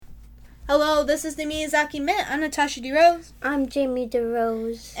Hello, this is the Miyazaki Minute. I'm Natasha DeRose. I'm Jamie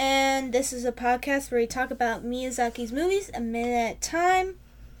DeRose. And this is a podcast where we talk about Miyazaki's movies a minute at a time.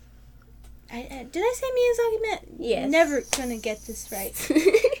 Did I say Miyazaki Minute? Yes. Never gonna get this right.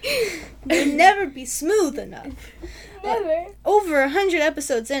 We'll never be smooth enough. Never. Over 100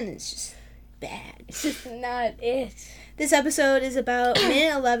 episodes in, it's just bad. It's just not it. This episode is about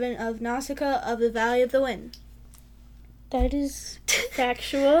minute 11 of Nausicaa of the Valley of the Wind. That is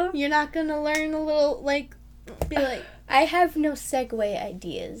factual. You're not gonna learn a little, be like... I have no segue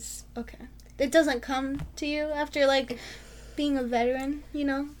ideas. Okay. It doesn't come to you after, being a veteran,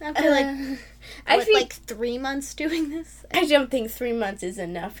 After, I think 3 months doing this? I don't think 3 months is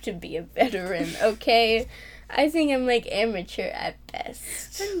enough to be a veteran, okay? I think I'm, amateur at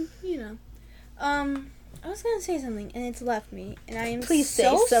best. I was going to say something, and it's left me, and I am Please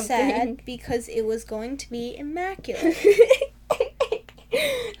so say something. sad because it was going to be immaculate.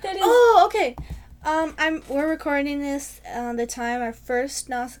 That is... Oh, okay. We're recording this the time our first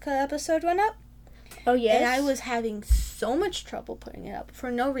Nausicaa episode went up. Oh, yes? And I was having so much trouble putting it up for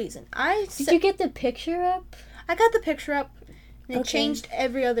no reason. Did you get the picture up? I got the picture up, and it Okay. changed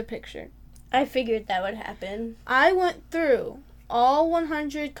every other picture. I figured that would happen. I went through all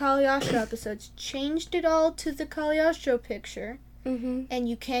 100 Cagliostro episodes, changed it all to the Cagliostro picture, Mm-hmm. and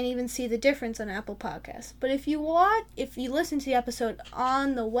you can't even see the difference on Apple Podcasts. But if you listen to the episode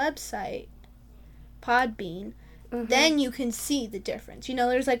on the website, Podbean, then you can see the difference.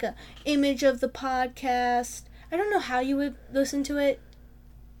 There's a image of the podcast. I don't know how you would listen to it,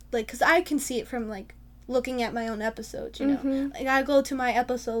 because I can see it from, looking at my own episodes, I go to my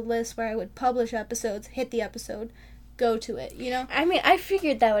episode list where I would publish episodes, hit the episode, go to it, I mean, I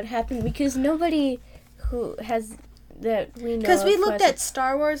figured that would happen because nobody who has that we know. Because we looked at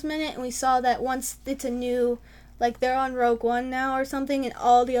Star Wars Minute and we saw that once it's a new, they're on Rogue One now or something, and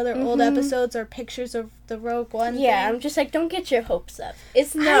all the other old episodes are pictures of the Rogue One Yeah, thing. I'm just don't get your hopes up.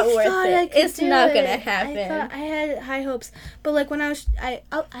 It's not worth it. It's not gonna happen. I had high hopes, but when I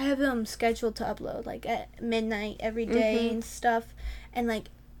have them scheduled to upload at midnight every day and stuff, and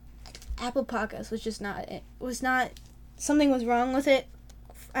Apple Podcasts was just not it. Was not. Something was wrong with it.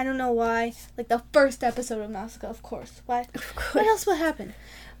 I don't know why. The first episode of Nausicaa, of course. Why? Of course. What else would happen?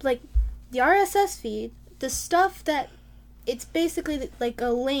 The RSS feed, the stuff that, it's basically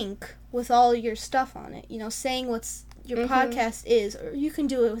a link with all your stuff on it. Saying what's your podcast is, or you can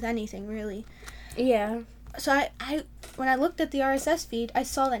do it with anything, really. Yeah. So I when I looked at the RSS feed, I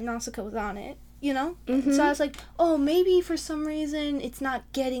saw that Nausicaa was on it. Mm-hmm. So I was like, oh, maybe for some reason it's not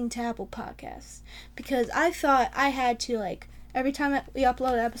getting to Apple Podcasts. Because I thought I had to, every time we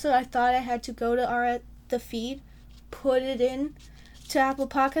upload an episode, I thought I had to go to the feed, put it in to Apple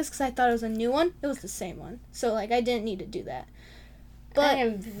Podcasts, because I thought it was a new one. It was the same one. So, I didn't need to do that. But I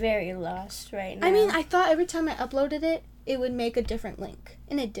am very lost right now. I mean, I thought every time I uploaded it, it would make a different link.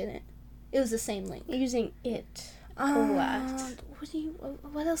 And it didn't. It was the same link. Using it.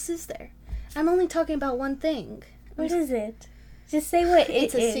 What else is there? I'm only talking about one thing. What is it? Just say what it is.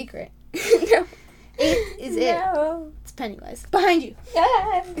 It's a secret. No. It is it. No. It's Pennywise. Behind you.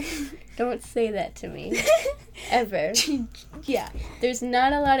 Don't say that to me. Ever. Yeah. There's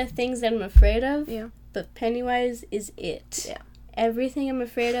not a lot of things that I'm afraid of. Yeah. But Pennywise is it. Yeah. Everything I'm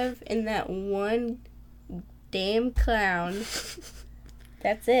afraid of in that one damn clown.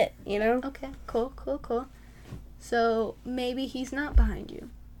 That's it, Okay. Cool. So, maybe he's not behind you.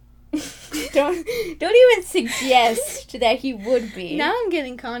 Don't even suggest that he would be. Now I'm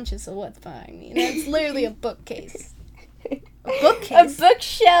getting conscious of what's behind me. It's literally a bookcase. A bookcase? A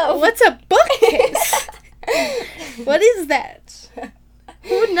bookshelf. What's a bookcase? What is that?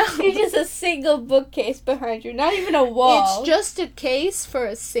 Who would know? It's just a single bookcase behind you, not even a wall. It's just a case for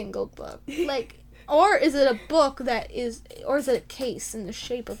a single book. Or is it a book or is it a case in the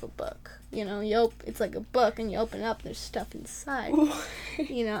shape of a book? It's like a book and you open it up, there's stuff inside.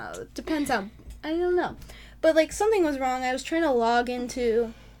 It depends on, I don't know. But something was wrong. I was trying to log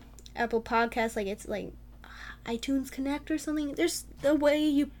into Apple Podcasts, it's iTunes Connect or something. There's the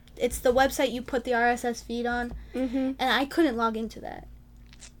way it's the website you put the RSS feed on, and I couldn't log into that.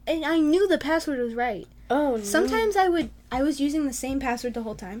 And I knew the password was right. Oh, no. Sometimes I was using the same password the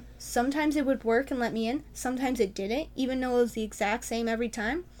whole time. Sometimes it would work and let me in. Sometimes it didn't, even though it was the exact same every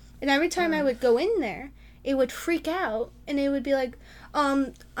time. And every time I would go in there, it would freak out, and it would be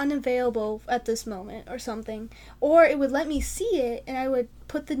unavailable at this moment or something. Or it would let me see it, and I would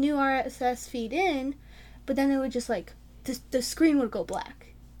put the new RSS feed in, but then it would just, the screen would go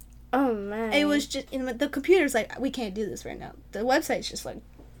black. Oh, man. It was just, the computer's we can't do this right now. The website's just,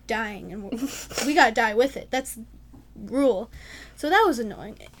 dying, and we gotta die with it. That's rule. So that was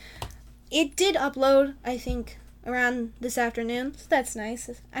annoying. it did upload, I think, around this afternoon. So that's nice.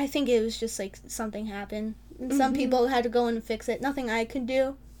 I think it was just like something happened. And some people had to go in and fix it. Nothing I could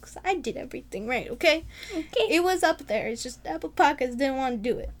do. Because I did everything right, okay? Okay. It was up there. It's just Apple Podcasts didn't want to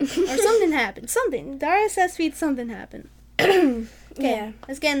do it. Or something happened. Something. The RSS feed, something happened. Okay, Yeah.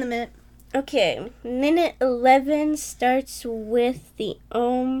 let's get in the minute. Okay, minute 11 starts with the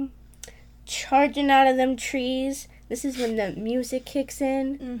charging out of them trees. This is when the music kicks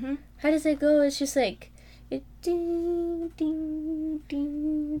in. Mm-hmm. How does it go? It's just like... ding, ding,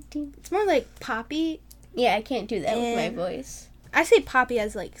 ding, ding. It's more like poppy. Yeah, I can't do that with my And- voice. I say poppy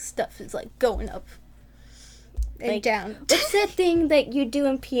as like stuff is like going up and Like, down. What's that thing that you do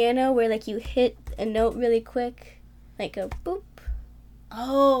in piano where like you hit a note really quick? Like a boop,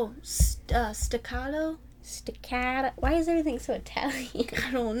 Oh, staccato? staccato. Why is everything so Italian?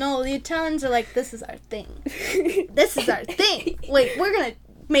 I don't know. The Italians are like, this is our thing. This is our thing. Like, we're going to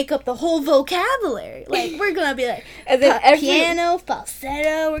make up the whole vocabulary. Like, we're going to be like, And then piano,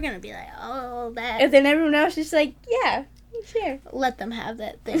 falsetto. We're going to be like, oh, that. And then everyone else is like, yeah, sure. Let them have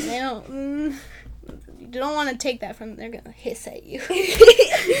that thing. They don't... you don't want to take that from them. They're going to hiss at you.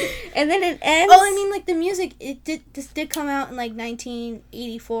 And then it ends. Oh, I mean, like, the music, this did come out in, like,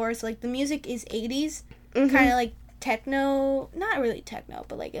 1984, so, like, the music is 80s, kind of like techno, not really techno,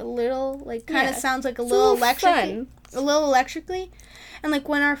 but, like, a little, like, kind of sounds like a little electrically. A little electrically. And, like,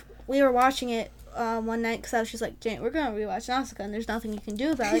 when we were watching it one night, because I was just like, Jane, we're going to rewatch Nausicaa, and there's nothing you can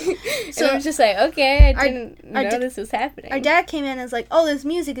do about it. So I was just like, okay, I didn't know our this was happening. Our dad came in and was like, oh, this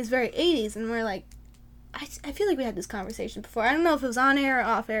music is very 80s, and we're like, I feel like we had this conversation before. I don't know if it was on air or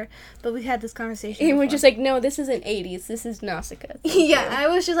off air, but we had this conversation And before. we're just like, no, this isn't 80s. This is Nausicaa. Yeah, I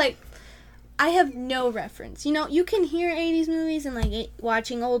was just like, I have no reference. You know, you can hear 80s movies and, like,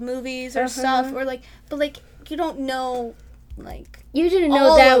 watching old movies or stuff, or, like, but, like, you don't know, like, You didn't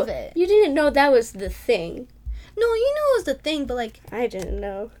know all that. of it. You didn't know that was the thing. No, you know it was the thing, but, like, I didn't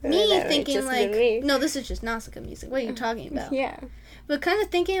know. me That thinking, just like, me. no, this is just Nausicaa music. What are you talking about? Yeah. But kind of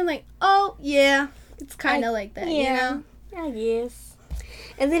thinking, like, oh, yeah, it's kind of like that, you know? I guess.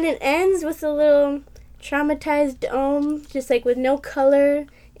 And then it ends with a little traumatized just like with no color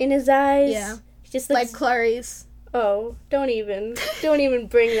in his eyes. Yeah. Just Like looks, Clarice. oh, don't even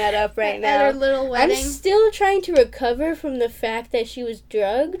bring that up right now. At her little wedding. I'm still trying to recover from the fact that she was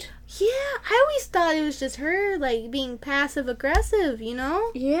drugged. Yeah, I always thought it was just her, like, being passive-aggressive, you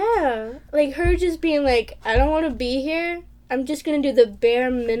know? Yeah. Like her just being like, I don't want to be here. I'm just going to do the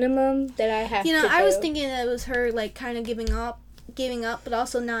bare minimum that I have to do. You know, I was thinking that it was her, like, kind of giving up, but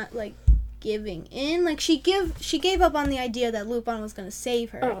also not, like, giving in. Like, she gave up on the idea that Lupin was going to save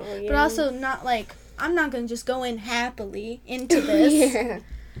her. Oh, yeah. But also not, like, I'm not going to just go in happily into this.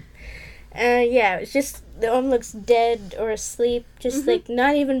 Yeah, it's just, the one looks dead or asleep. Just, like,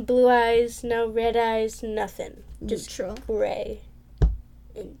 not even blue eyes, no red eyes, nothing. Just Neutral. gray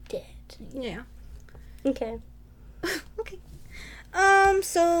and dead. Yeah. Okay. Okay.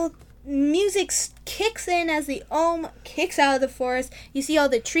 So music kicks in as the Ohm kicks out of the forest. You see all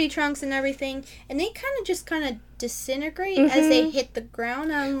the tree trunks and everything, and they kind of disintegrate as they hit the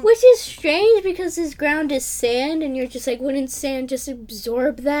ground. Which is strange because this ground is sand, and you're just like, wouldn't sand just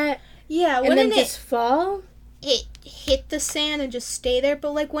absorb that Yeah, and then wouldn't just fall? it hit the sand and just stay there?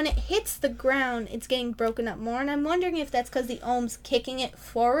 But, like, when it hits the ground, it's getting broken up more, and I'm wondering if that's because the Ohm's kicking it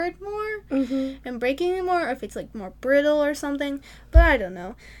forward more and breaking it more, or if it's, like, more brittle or something, but I don't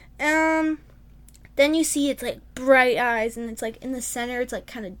know. Then you see it's, like, bright eyes, and it's, like, in the center, it's, like,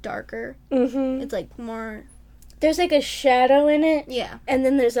 kind of darker. It's, like, more... There's, like, a shadow in it, Yeah. and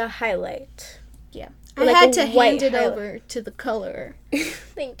then there's a highlight. Yeah. Like I had a to white hand it highlight. over to the colorer.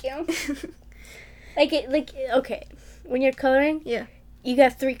 Thank you. Okay, when you're coloring, Yeah. you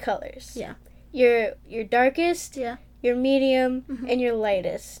got 3 colors. Yeah. Your darkest, Yeah. your medium, and your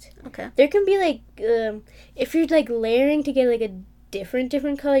lightest. Okay. There can be, like, if you're, like, layering to get, like, a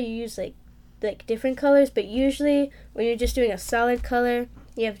different color, you use, like different colors, but usually, when you're just doing a solid color,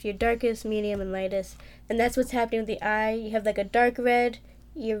 you have your darkest, medium, and lightest, and that's what's happening with the eye. You have, like, a dark red,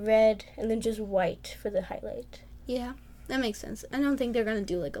 your red, and then just white for the highlight. Yeah. That makes sense. I don't think they're going to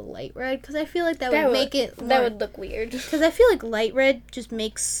do, like, a light red, because I feel like that would make it more... That would look weird. Because I feel like light red just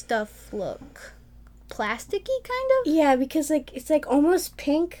makes stuff look plasticky, kind of. Yeah, because, like, it's, like, almost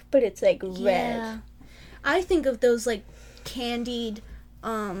pink, but it's, like, red. Yeah. I think of those, like, candied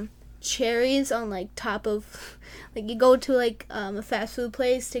cherries on, like, top of... Like, you go to, like, a fast food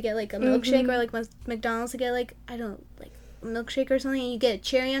place to get, like, a milkshake, or, like, McDonald's to get, like, I don't... like, a milkshake or something, and you get a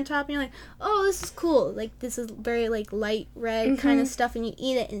cherry on top, and you're like, oh, this is cool. Like, this is very, like, light red kind of stuff, and you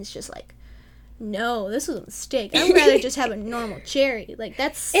eat it, and it's just, like, no, this was a mistake. I'd rather just have a normal cherry. Like,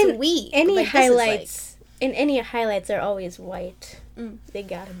 that's sweet. Any like, highlights, any highlights are always white. They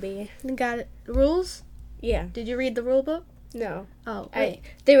gotta be. You got it. Rules? Yeah. Did you read the rule book? No. Oh, wait.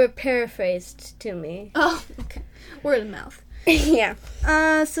 They were paraphrased to me. Oh, okay. Word of mouth. Yeah.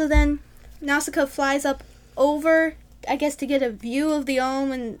 So then Nausicaa flies up over, I guess, to get a view of the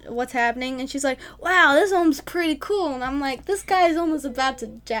Ohm and what's happening. And she's like, wow, this Ohm's pretty cool. And I'm like, this guy's almost about to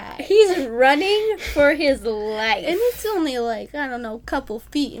die. He's running for his life. And it's only like, I don't know, a couple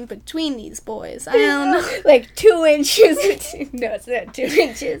feet in between these boys. I don't know. Like 2 inches. No, it's not 2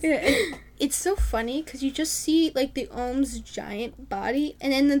 inches. Yeah, it's so funny because you just see, like, the Ohm's giant body.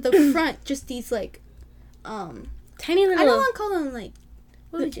 And then in the front, just these, like, tiny little... I don't want to call them, like,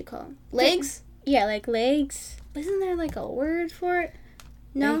 what would you call them? Legs? Yeah, like legs. Isn't there, like, a word for it?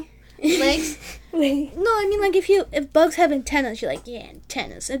 No? Legs? No, I mean, like, if bugs have antennas, you're like, yeah,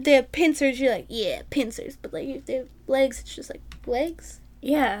 antennas. If they have pincers, you're like, yeah, pincers. But, like, if they have legs, it's just like, legs?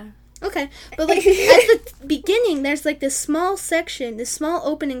 Yeah. Okay. But, like, at the beginning, there's, like, this small section, this small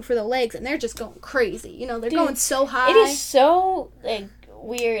opening for the legs, and they're just going crazy. You know, they're going so high. It is so, like,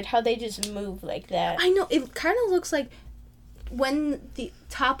 weird how they just move like that. I know. It kind of looks like when the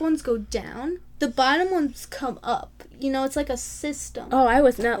top ones go down, the bottom ones come up. You know, it's like a system. Oh, I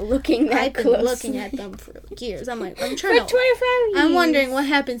was not looking that close. I've been looking at them for years. I'm like, I'm trying to... For 25 years. I'm wondering what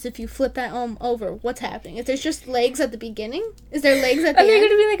happens if you flip that Ohm over. What's happening? If there's just legs at the beginning? Is there legs at the end? Are they going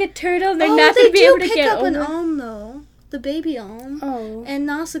to be like a turtle? They're not going to be able to get over? They do pick up an Ohm, though. The baby Ohm. Oh. And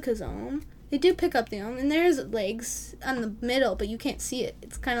Nausicaa's Ohm. They do pick up the Ohm. And there's legs on the middle, but you can't see it.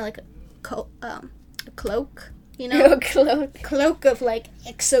 It's kind of like a cloak. You know, cloak of like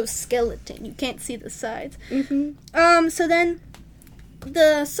exoskeleton. You can't see the sides. Mm-hmm. So then,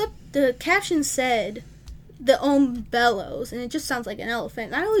 the caption said, "The Ohm bellows," and it just sounds like an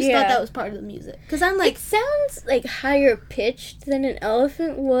elephant. And I always thought that was part of the music because I'm like, it sounds like higher pitched than an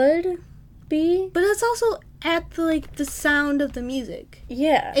elephant would be, but it's also at the sound of the music.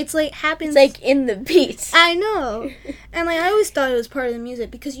 Yeah, it's like happens. It's like in the beat. I know, and like I always thought it was part of the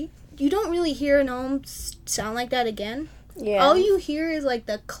music because you don't really hear an Ohm sound like that again. Yeah. All you hear is like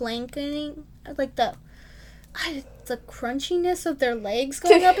the clanking, like the crunchiness of their legs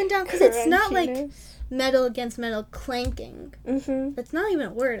going up and down because it's not like metal against metal clanking. Mm-hmm. That's not even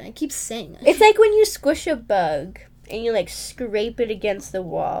a word. I keep saying it. It's like when you squish a bug and you like scrape it against the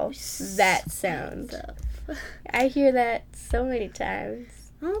wall. That sound. I hear that so many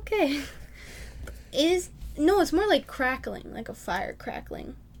times. Okay. It's more like crackling, like a fire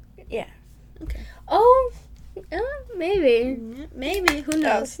crackling. Yeah. Okay. Oh, maybe. Maybe. Who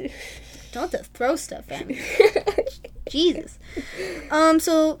knows? Oh. Don't just throw stuff at me. Jesus.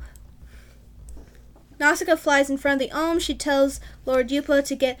 So Nausicaa flies in front of the Ohm. She tells Lord Yupa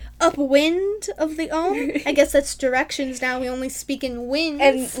to get upwind of the Ohm. I guess that's directions now. We only speak in winds.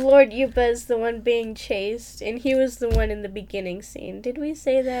 And Lord Yupa is the one being chased, and he was the one in the beginning scene. Did we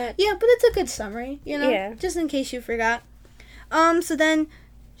say that? Yeah, but it's a good summary, you know? Yeah. Just in case you forgot. So then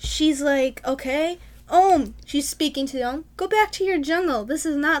she's like, okay, Ohm. She's speaking to the Ohm. Go back to your jungle. This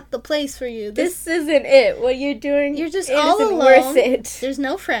is not the place for you. This isn't it. What you're doing, you're just all alone. Worth it. There's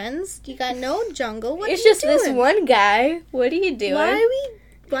no friends. You got no jungle. What it's are you just doing? This one guy. What are you doing?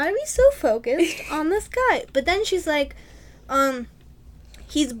 Why are we so focused on this guy? But then she's like,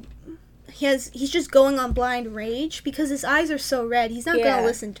 he's just going on blind rage because his eyes are so red. He's not gonna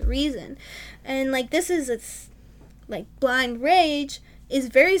listen to reason, and like this is like blind rage is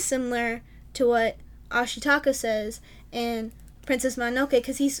very similar to what Ashitaka says in Princess Mononoke,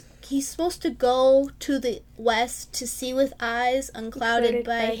 because he's supposed to go to the west to see with eyes unclouded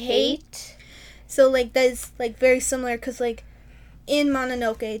by hate. So like that's like very similar because like in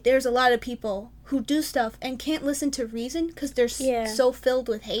Mononoke there's a lot of people who do stuff and can't listen to reason because they're so filled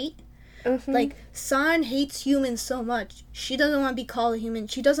with hate. Mm-hmm. Like San hates humans so much, she doesn't want to be called a human.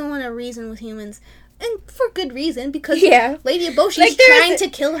 She doesn't want to reason with humans. And for good reason, because Lady Eboshi is trying to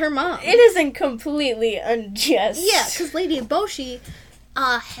kill her mom. It isn't completely unjust. Yeah, because Lady Eboshi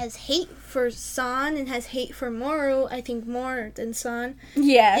has hate for San and has hate for Moru, I think more than San.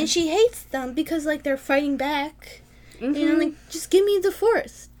 Yeah. And she hates them because, like, they're fighting back. Mm-hmm. You know, like, just give me the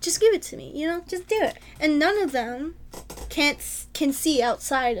forest. Just give it to me, you know? Just do it. And none of them can see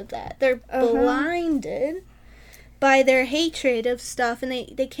outside of that. They're blinded by their hatred of stuff, and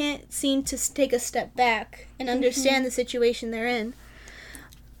they can't seem to take a step back and understand the situation they're in.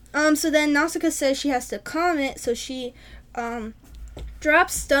 So then Nausicaa says she has to calm it, so she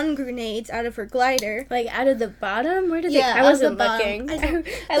drops stun grenades out of her glider. Like, out of the bottom? Where did they... I wasn't looking.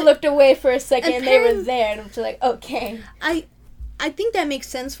 I looked away for a second, and they were there, and I'm just like, okay. I I think that makes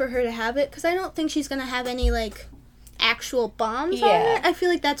sense for her to have it, because I don't think she's going to have any, like, actual bombs on it. I feel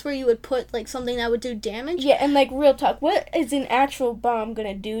like that's where you would put, like, something that would do damage. Yeah, and, like, real talk, what is an actual bomb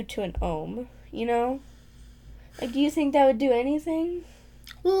gonna do to an ohm, you know? Like, do you think that would do anything?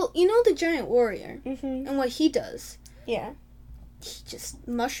 Well, you know the giant warrior, Mm-hmm. and what he does. Yeah. He just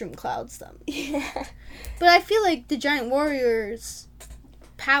mushroom clouds them. Yeah. But I feel like the giant warrior's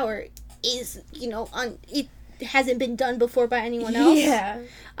power is, you know, it hasn't been done before by anyone else. Yeah.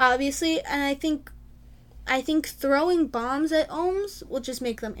 Obviously, and I think throwing bombs at ohms will just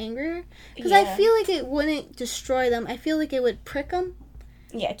make them angrier. Because I feel like it wouldn't destroy them. I feel like it would prick them.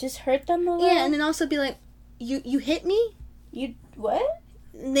 Yeah, just hurt them a little. Yeah, and then also be like, you hit me? You, what?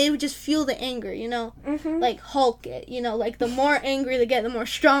 And they would just feel the anger, you know? Mm-hmm. Like Hulk it, you know? Like the more angry they get, the more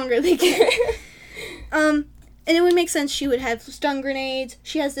stronger they get. And it would make sense she would have stun grenades.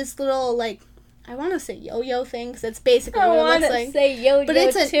 She has this little, like, I want to say yo-yo thing, because that's basically what it looks like. I want to say yo-yo, but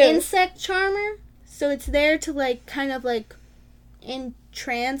it's an too. insect charmer, so it's there to, like, kind of, like,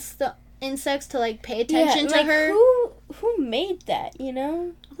 entrance the insects to, like, pay attention to her. Who made that, you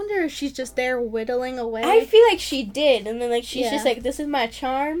know? I wonder if she's just there whittling away. I feel like she did, and then, like, she's just like, this is my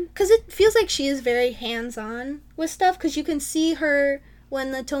charm. Because it feels like she is very hands-on with stuff, because you can see her,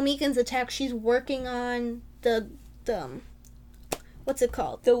 when the Tomikans attack, she's working on the what's it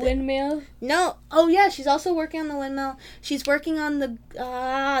called? The windmill? No. Oh, yeah, she's also working on the windmill. She's working on the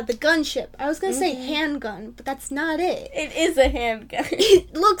gunship. I was going to say handgun, but that's not it. It is a handgun.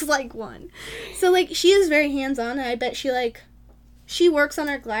 It looks like one. So, like, she is very hands-on, and I bet she works on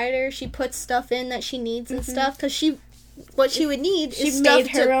her glider. She puts stuff in that she needs and stuff, because what she would need is stuff made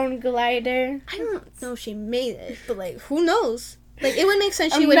her own glider. I don't know if she made it, but, like, who knows? Like, it would make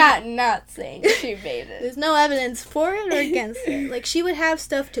sense she I'm would... not saying she made it. There's no evidence for it or against it. Like, she would have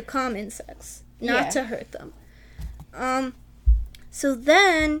stuff to calm insects, not to hurt them. So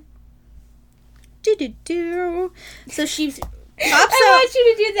then... So she pops out... I want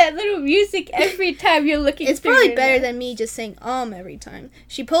you to do that little music every time you're looking It's through probably your better nose. than me just saying every time.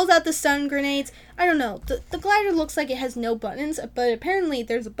 She pulls out the stun grenades. I don't know. The glider looks like it has no buttons, but apparently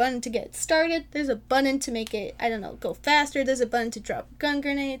there's a button to get it started. There's a button to make it, I don't know, go faster. There's a button to drop gun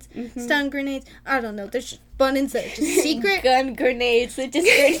grenades, stun grenades. I don't know. There's just buttons that are just secret. Gun grenades. They're just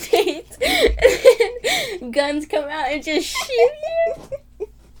grenades. And then guns come out and just shoot you.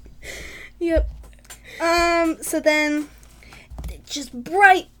 Yep. So then... just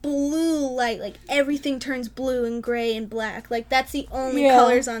bright blue light, like everything turns blue and gray and black, like that's the only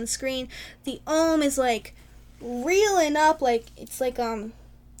colors on screen. The ohm is like reeling up, like it's like you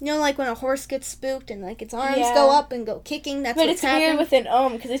know, like when a horse gets spooked and like its arms go up and go kicking. That's what's happening. But it's weird with an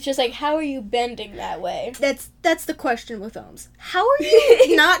ohm, because it's just like, how are you bending that way? That's the question with ohms. How are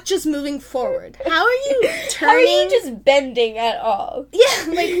you not just moving forward? How are you turning? How are you just bending at all? Yeah,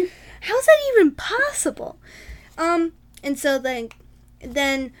 like how's that even possible? And so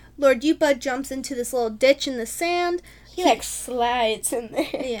then Lord Yupa jumps into this little ditch in the sand. He like slides in there.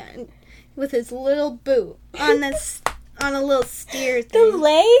 Yeah, with his little boot on a little steer thing. The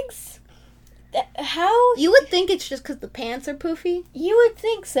legs? How? You would think it's just because the pants are poofy. You would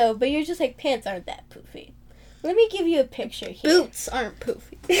think so, but you're just like, pants aren't that poofy. Let me give you a picture here. Boots aren't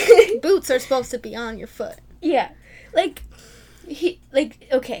poofy. Boots are supposed to be on your foot. Yeah. Like,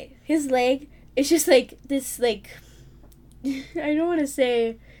 okay, his leg is just like this, like... I don't want to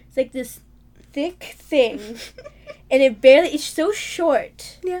say, it's like this thick thing, and it's so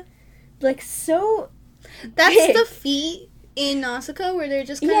short. Yeah. Like, so That's big. the feet in Nausicaa, where they're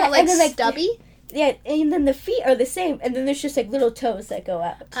just kind of like stubby. Yeah, and then the feet are the same, and then there's just like little toes that go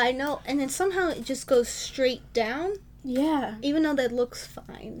out. I know, and then somehow it just goes straight down. Yeah. Even though that looks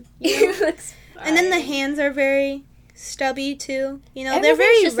fine. You know? It looks fine. And then the hands are very stubby too. You know, they're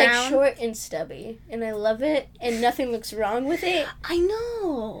very just round. like short and stubby, and I love it. And nothing looks wrong with it. I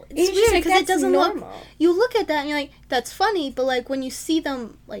know. It's It's just weird like, because it that's doesn't normal. look. You look at that and you're like, that's funny, but like when you see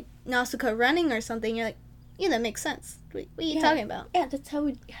them like Nausicaa running or something, you're like, yeah, that makes sense. What are you talking about? Yeah, that's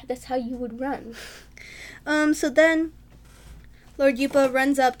how you would run. So then Lord Yupa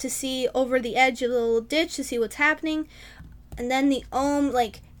runs up to see over the edge of the little ditch to see what's happening, and then the ohm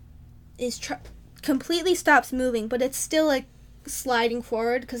like completely stops moving, but it's still like sliding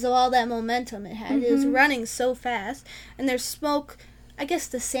forward because of all that momentum it had. It was running so fast, and there's smoke. I guess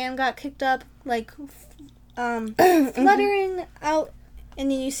the sand got kicked up, like fluttering out, and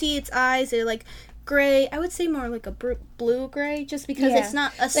then you see its eyes. They're like gray. I would say more like a blue gray, just because it's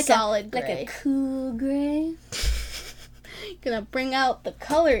not a solid gray. Like a cool gray. Gonna bring out the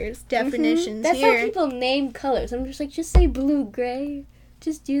colors definitions That's here. how people name colors. I'm just like, just say blue gray.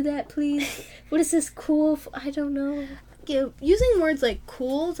 Just do that, please. What is this cool? I don't know. using words like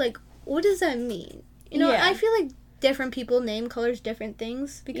cool, it's like, what does that mean? You know, Yeah. I feel like different people name colors different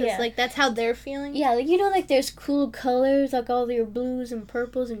things because, like, that's how they're feeling. Yeah, like, you know, like, there's cool colors, like all your blues and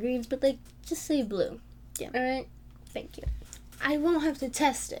purples and greens, but, like, just say blue. Yeah. All right? Thank you. I won't have to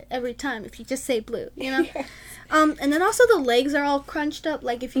test it every time if you just say blue, you know? And then also the legs are all crunched up.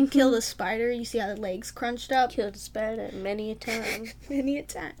 Like, if you kill the spider, you see how the legs crunched up. Killed a spider many a time. Many a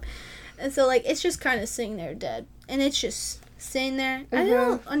time. And so, like, it's just kind of sitting there dead. And it's just sitting there. I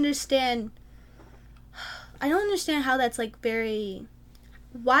don't understand how that's, like, very...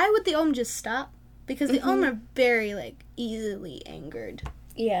 Why would the Ohm just stop? Because the Ohm are very, like, easily angered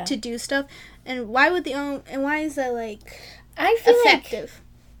to do stuff. And why would the Ohm... And why is that, like, effective?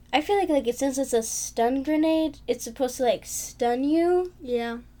 I feel like since it's a stun grenade, it's supposed to, like, stun you.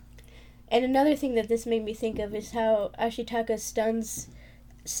 Yeah. And another thing that this made me think of is how Ashitaka stuns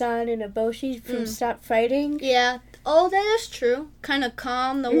San and Eboshi from stop fighting. Yeah. Oh, that is true. Kind of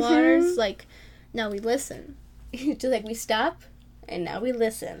calm the waters. Like, now we listen. Just like, we stop, and now we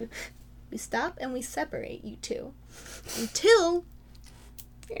listen. We stop and we separate you two. Until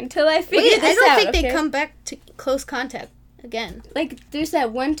I figure this out. I don't think they come back to close contact again. Like, there's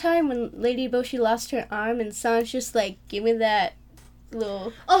that one time when Lady Eboshi lost her arm, and San's just like, give me that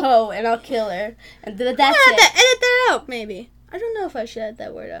little hoe, and I'll kill her. And that's it. Edit that out, maybe. I don't know if I should edit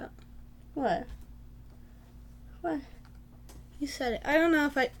that word out. What? You said it. I don't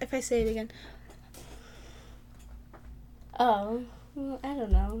know if I say it again. Oh, well, I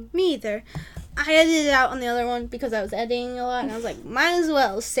don't know. Me either. I edited it out on the other one because I was editing a lot, and I was like, might as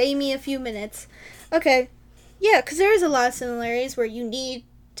well save me a few minutes. Okay. Yeah, because there is a lot of similarities where you need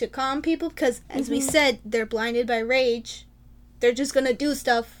to calm people because, as we said, they're blinded by rage. They're just going to do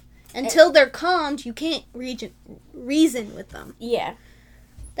stuff. Until they're calmed, you can't reason with them. Yeah.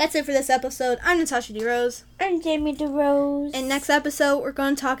 That's it for this episode. I'm Natasha D. Rose. I'm Jamie DeRose. And next episode, we're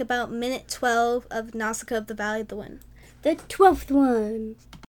going to talk about minute 12 of Nausicaa of the Valley of the Wind. The 12th one.